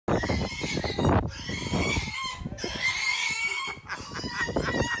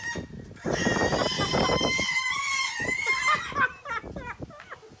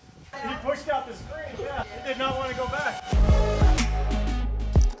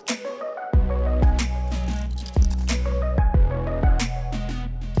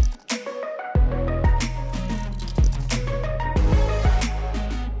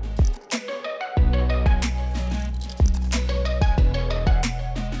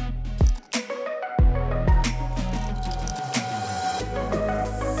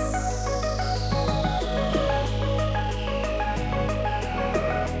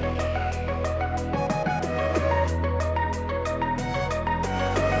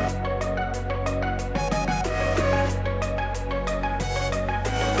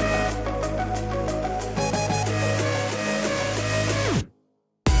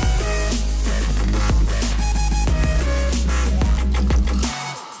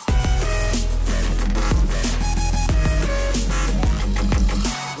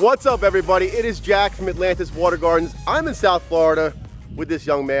What's up, everybody? It is Jack from Atlantis Water Gardens. I'm in South Florida with this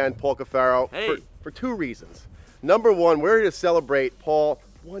young man, Paul CUFFARO, for two reasons. Number one, we're here to celebrate, Paul,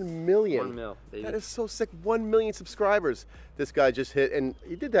 1 million. 1 mil, baby. That is so sick. 1 million subscribers this guy just hit, and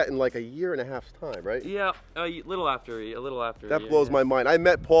he did that in like a year and a half's time, right? Yeah, a little after. That blows my mind. I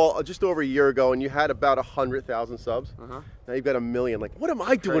met Paul just over a year ago, and you had about 100,000 subs. Now you've got 1 million. Like, what am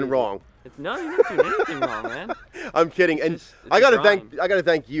I doing wrong? No, you're not doing anything wrong, man. I'm kidding. And I gotta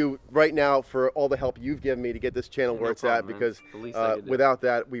thank you right now for all the help you've given me to get this channel where it's at, because without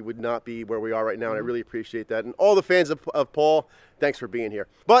that we would not be where we are right now, and I really appreciate that. And all the fans of Paul, thanks for being here.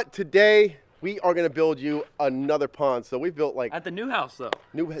 But today we are going to build you another pond. So we built like at the new house though.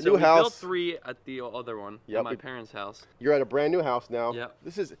 New house. We built 3 at the other one. Yep. At my parents' house. You're at a brand new house now. Yeah.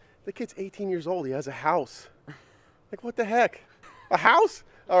 The kid's 18 years old. He has a house. Like, what the heck? A house?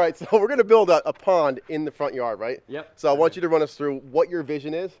 All right, so we're going to build a pond in the front yard, right? Yep. So I want you to run us through what your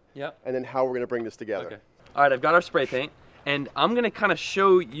vision is. Yep. And then how we're going to bring this together. Okay. All right, I've got our spray paint, and I'm going to kind of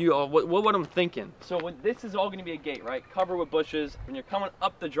show you what I'm thinking. So this is all going to be a gate, right? Covered with bushes. When you're coming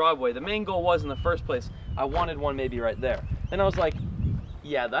up the driveway, the main goal was in the first place, I wanted one maybe right there. Then I was like,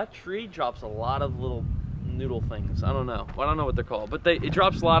 yeah, that tree drops a lot of little noodle things. I don't know what they're called, but it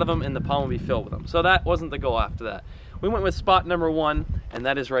drops a lot of them, and the pond will be filled with them. So that wasn't the goal after that. We went with spot number 1, and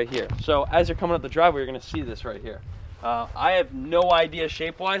that is right here. So as you're coming up the driveway, you're going to see this right here. I have no idea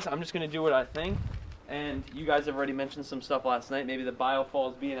shape-wise. I'm just going to do what I think. And you guys have already mentioned some stuff last night. Maybe the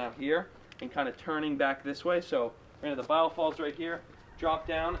biofalls being out here and kind of turning back this way. So we're going to have the biofalls right here, drop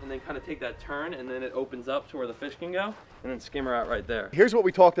down, and then kind of take that turn, and then it opens up to where the fish can go, and then skimmer out right there. Here's what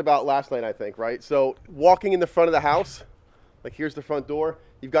we talked about last night, I think, right? So walking in the front of the house, like here's the front door.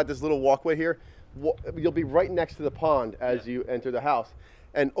 You've got this little walkway here. You'll be right next to the pond as you enter the house.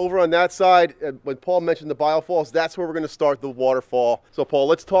 And over on that side, when Paul mentioned the biofalls, that's where we're going to start the waterfall. So Paul,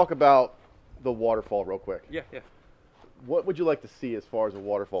 let's talk about the waterfall real quick. Yeah. What would you like to see as far as a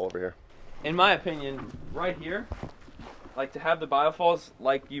waterfall over here? In my opinion, right here, like to have the biofalls,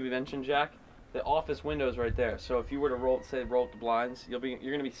 like you mentioned, Jack, the office windows right there. So if you were to roll up the blinds, you're going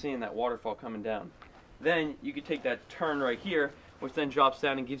to be seeing that waterfall coming down. Then you could take that turn right here, which then drops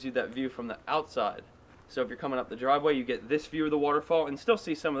down and gives you that view from the outside. So if you're coming up the driveway, you get this view of the waterfall and still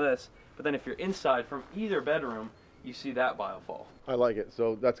see some of this. But then if you're inside from either bedroom, you see that biofall. I like it.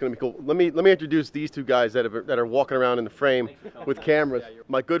 So that's going to be cool. Let me introduce these two guys that are walking around in the frame with cameras. Yeah,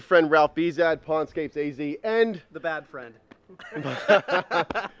 my good friend Ralph Bezad, Pondscapes AZ, and the bad friend.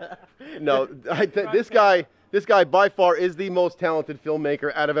 No, this guy by far is the most talented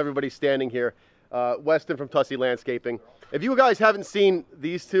filmmaker out of everybody standing here. Weston from Tussey Landscaping. If you guys haven't seen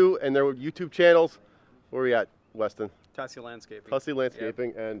these two and their YouTube channels, where are we at, Weston? Tussey Landscaping. Tussey Landscaping,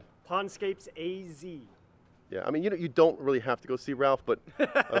 yep. And Pondscapes AZ. Yeah, I mean, you don't really have to go see Ralph, but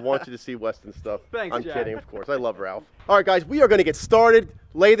I want you to see Weston's stuff. Thanks, I'm Jack. kidding, of course. I love Ralph. All right, guys, we are going to get started,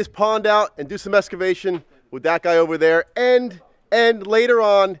 lay this pond out, and do some excavation with that guy over there. And later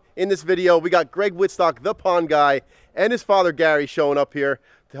on in this video, we got Greg Wittstock, the pond guy, and his father, Gary, showing up here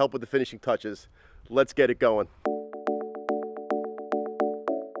to help with the finishing touches. Let's get it going.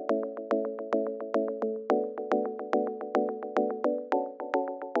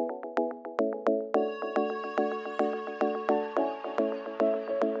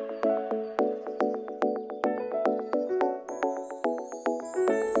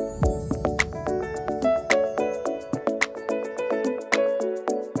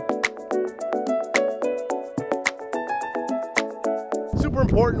 Super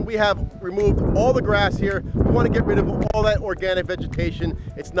important, we have removed all the grass here. We want to get rid of all that organic vegetation.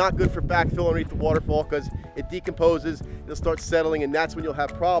 It's not good for backfill underneath the waterfall because it decomposes, it'll start settling, and that's when you'll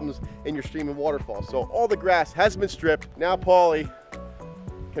have problems in your stream and waterfall. So all the grass has been stripped. Now Paulie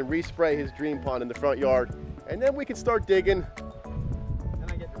can respray his dream pond in the front yard, and then we can start digging.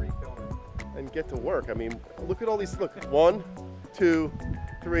 And I get to refill it. And get to work. I mean, look at all these, look, 1, 2,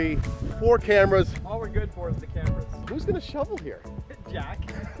 3, 4 cameras. All we're good for is the cameras. Who's gonna shovel here? Jack.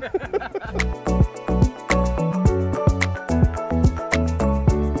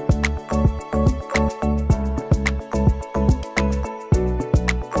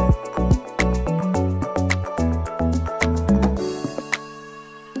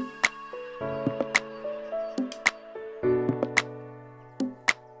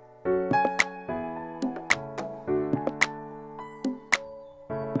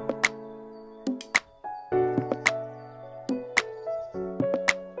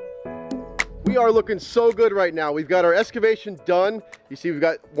 We are looking so good right now. We've got our excavation done. You see we've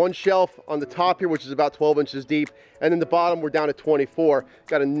got one shelf on the top here, which is about 12 inches deep. And then the bottom, we're down to 24.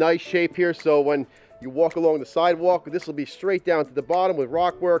 Got a nice shape here. So when You walk along the sidewalk. This will be straight down to the bottom with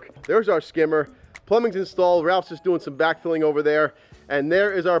rock work. There's our skimmer. Plumbing's installed. Ralph's just doing some backfilling over there. And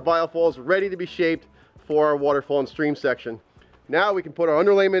there is our biofalls ready to be shaped for our waterfall and stream section. Now we can put our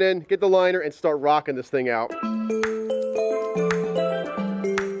underlayment in, get the liner, and start rocking this thing out.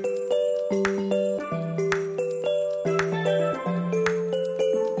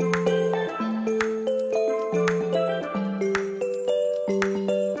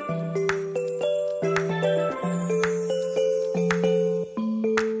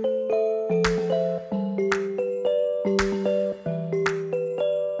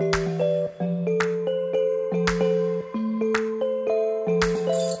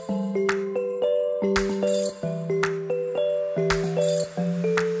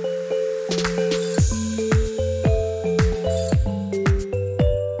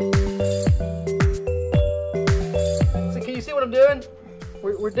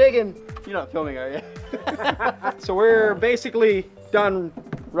 We're digging. You're not filming, are you? So we're basically done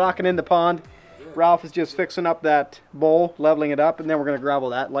rocking in the pond. Ralph is just fixing up that bowl, leveling it up, and then we're going to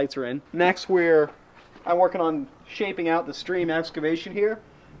gravel that. Lights are in. Next, I'm working on shaping out the stream excavation here.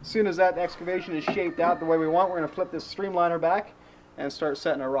 As soon as that excavation is shaped out the way we want, we're going to flip this streamliner back and start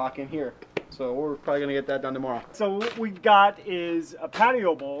setting our rock in here. So we're probably going to get that done tomorrow. So what we've got is a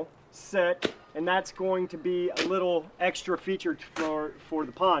patio bowl set, and that's going to be a little extra feature for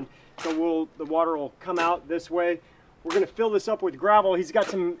the pond. So the water will come out this way. We're going to fill this up with gravel. He's got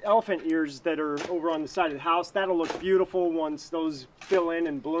some elephant ears that are over on the side of the house. That'll look beautiful once those fill in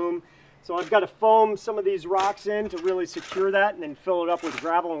and bloom. So I've got to foam some of these rocks in to really secure that, and then fill it up with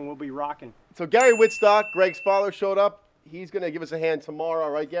gravel, and we'll be rocking. So Gary Wittstock, Greg's father, showed up. He's going to give us a hand tomorrow,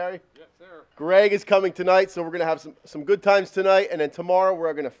 right, Gary? Yes, sir. Greg is coming tonight, so we're going to have some good times tonight, and then tomorrow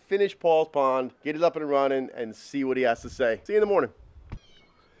we're going to finish Paul's pond, get it up and running, and see what he has to say. See you in the morning.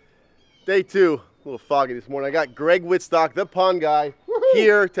 Day 2, a little foggy this morning. I got Greg Wittstock, the pond guy,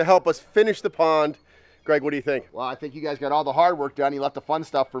 here to help us finish the pond. Greg, what do you think? Well, I think you guys got all the hard work done. You left the fun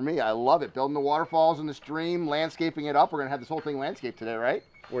stuff for me. I love it. Building the waterfalls in the stream, landscaping it up. We're going to have this whole thing landscaped today, right?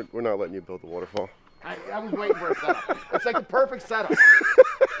 We're not letting you build the waterfall. I was waiting for a setup. It's like the perfect setup.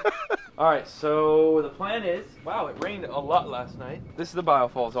 All right, so the plan is, wow, it rained a lot last night. This is the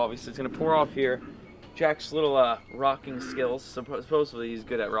biofalls, obviously. It's gonna pour off here. Jack's little rocking skills. Supposedly he's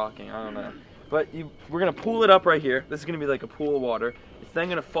good at rocking, I don't know. But we're gonna pool it up right here. This is gonna be like a pool of water. It's then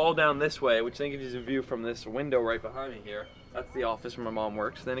gonna fall down this way, which then gives you a view from this window right behind me here. That's the office where my mom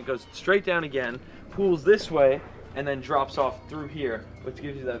works. Then it goes straight down again, pools this way, and then drops off through here, which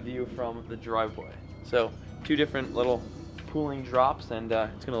gives you that view from the driveway. So 2 different little pooling drops, and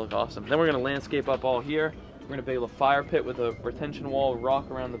it's gonna look awesome. Then we're gonna landscape up all here. We're gonna build a fire pit with a retention wall rock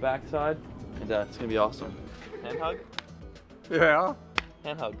around the backside, and it's gonna be awesome. Hand hug? Yeah?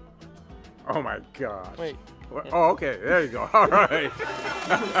 Hand hug. Oh my gosh. Wait. Oh, okay. There you go. All right.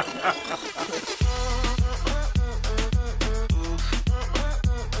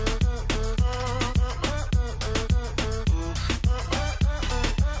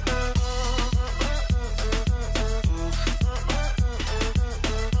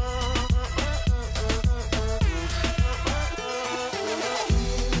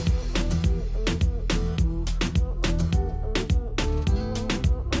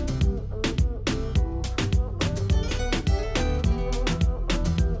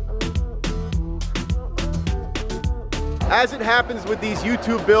 As it happens with these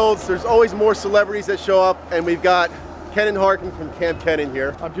YouTube builds, there's always more celebrities that show up, and we've got Kenan Harkin from Kamp Kenan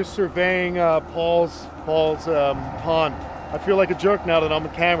here. I'm just surveying Paul's pond. I feel like a jerk now that I'm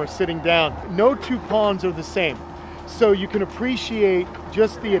on camera sitting down. No 2 ponds are the same. So you can appreciate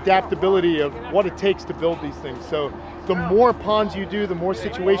just the adaptability of what it takes to build these things. So the more ponds you do, the more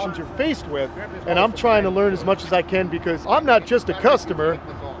situations you're faced with. And I'm trying to learn as much as I can, because I'm not just a customer,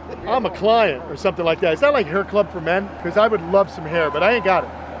 I'm a client or something like that. Is that like hair club for men? Because I would love some hair, but I ain't got it.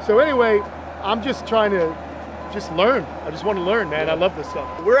 So anyway, I'm just trying to learn. I just want to learn, man. I love this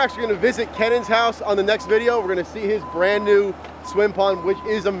stuff. We're actually going to visit Kenan's house on the next video. We're going to see his brand new swim pond, which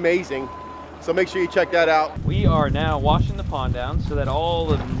is amazing. So make sure you check that out. We are now washing the pond down so that all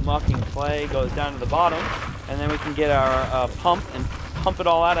the muck and clay goes down to the bottom, and then we can get our pump and pump it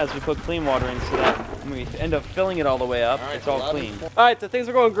all out as we put clean water in, so that when we end up filling it all the way up, it's all clean. All right, so things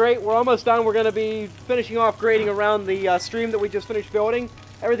are going great. We're almost done. We're going to be finishing off grading around the stream that we just finished building.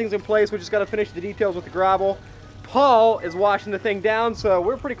 Everything's in place. We just got to finish the details with the gravel. Paul is washing the thing down, so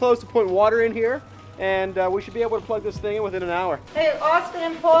we're pretty close to putting water in here, and we should be able to plug this thing in within an hour. Hey, Austin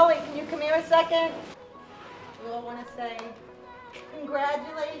and Paulie, can you come here a second? We all want to say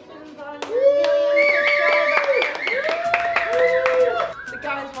congratulations on your million subscribers. the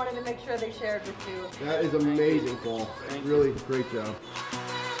guys wanted to make sure they shared with you. That is amazing, Paul. Really great job.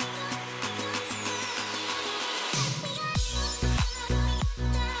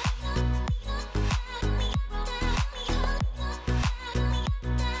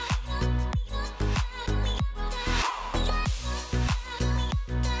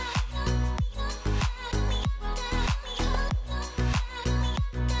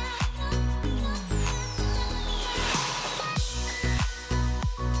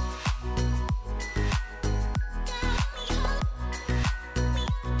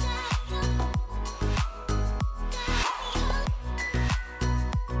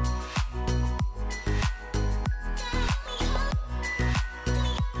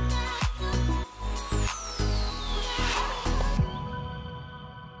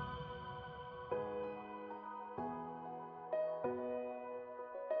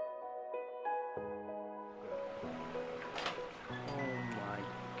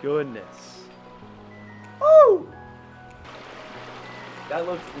 Goodness. Woo! That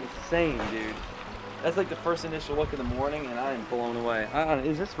looks insane, dude. That's like the first initial look in the morning, and I am blown away.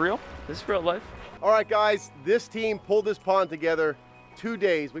 Is this real? Is this real life? All right, guys, this team pulled this pond together 2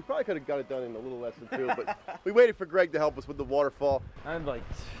 days. We probably could have got it done in a little less than 2, but we waited for Greg to help us with the waterfall. I'm like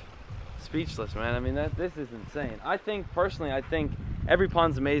speechless, man. I mean, this is insane. I think, personally, every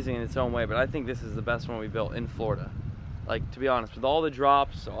pond's amazing in its own way, but I think this is the best one we built in Florida. Like, to be honest, with all the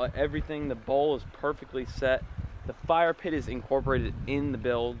drops, everything, the bowl is perfectly set. The fire pit is incorporated in the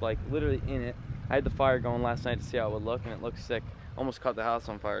build, like literally in it. I had the fire going last night to see how it would look, and it looks sick. Almost caught the house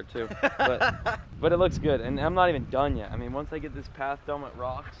on fire too, but it looks good. And I'm not even done yet. I mean, once I get this path done with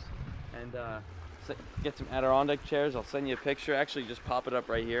rocks and get some Adirondack chairs, I'll send you a picture. Actually, just pop it up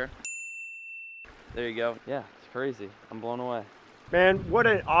right here. There you go. Yeah, it's crazy. I'm blown away. Man, what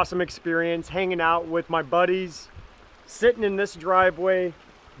an awesome experience hanging out with my buddies, sitting in this driveway.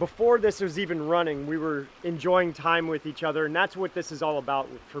 Before this was even running, we were enjoying time with each other, and that's what this is all about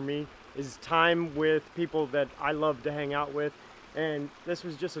for me, is time with people that I love to hang out with. And this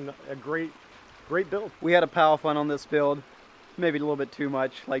was just a great build. We had a pile of fun on this build. Maybe a little bit too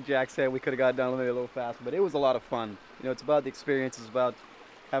much. Like Jack said, we could have got done maybe a little faster, but it was a lot of fun. You know, it's about the experience, it's about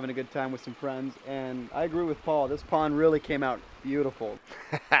having a good time with some friends. And I agree with Paul, this pond really came out beautiful.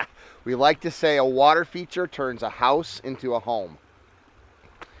 We like to say a water feature turns a house into a home.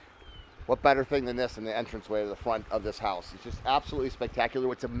 What better thing than this in the entranceway to the front of this house? It's just absolutely spectacular.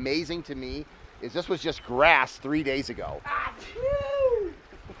 What's amazing to me is this was just grass 3 days ago.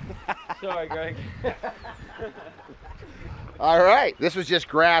 Sorry, Greg. All right, this was just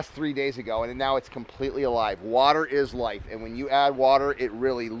grass 3 days ago, and now it's completely alive. Water is life, and when you add water, it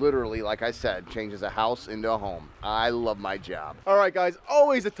really, literally, like I said, changes a house into a home. I love my job. All right, guys,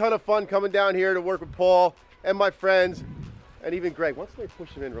 always a ton of fun coming down here to work with Paul and my friends, and even Greg. Once they push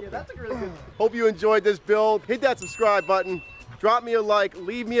him in real quick. That's a really good. Hope you enjoyed this build. Hit that subscribe button. Drop me a like.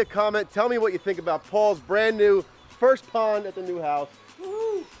 Leave me a comment. Tell me what you think about Paul's brand new first pond at the new house.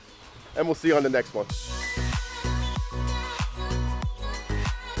 Woo! And we'll see you on the next one.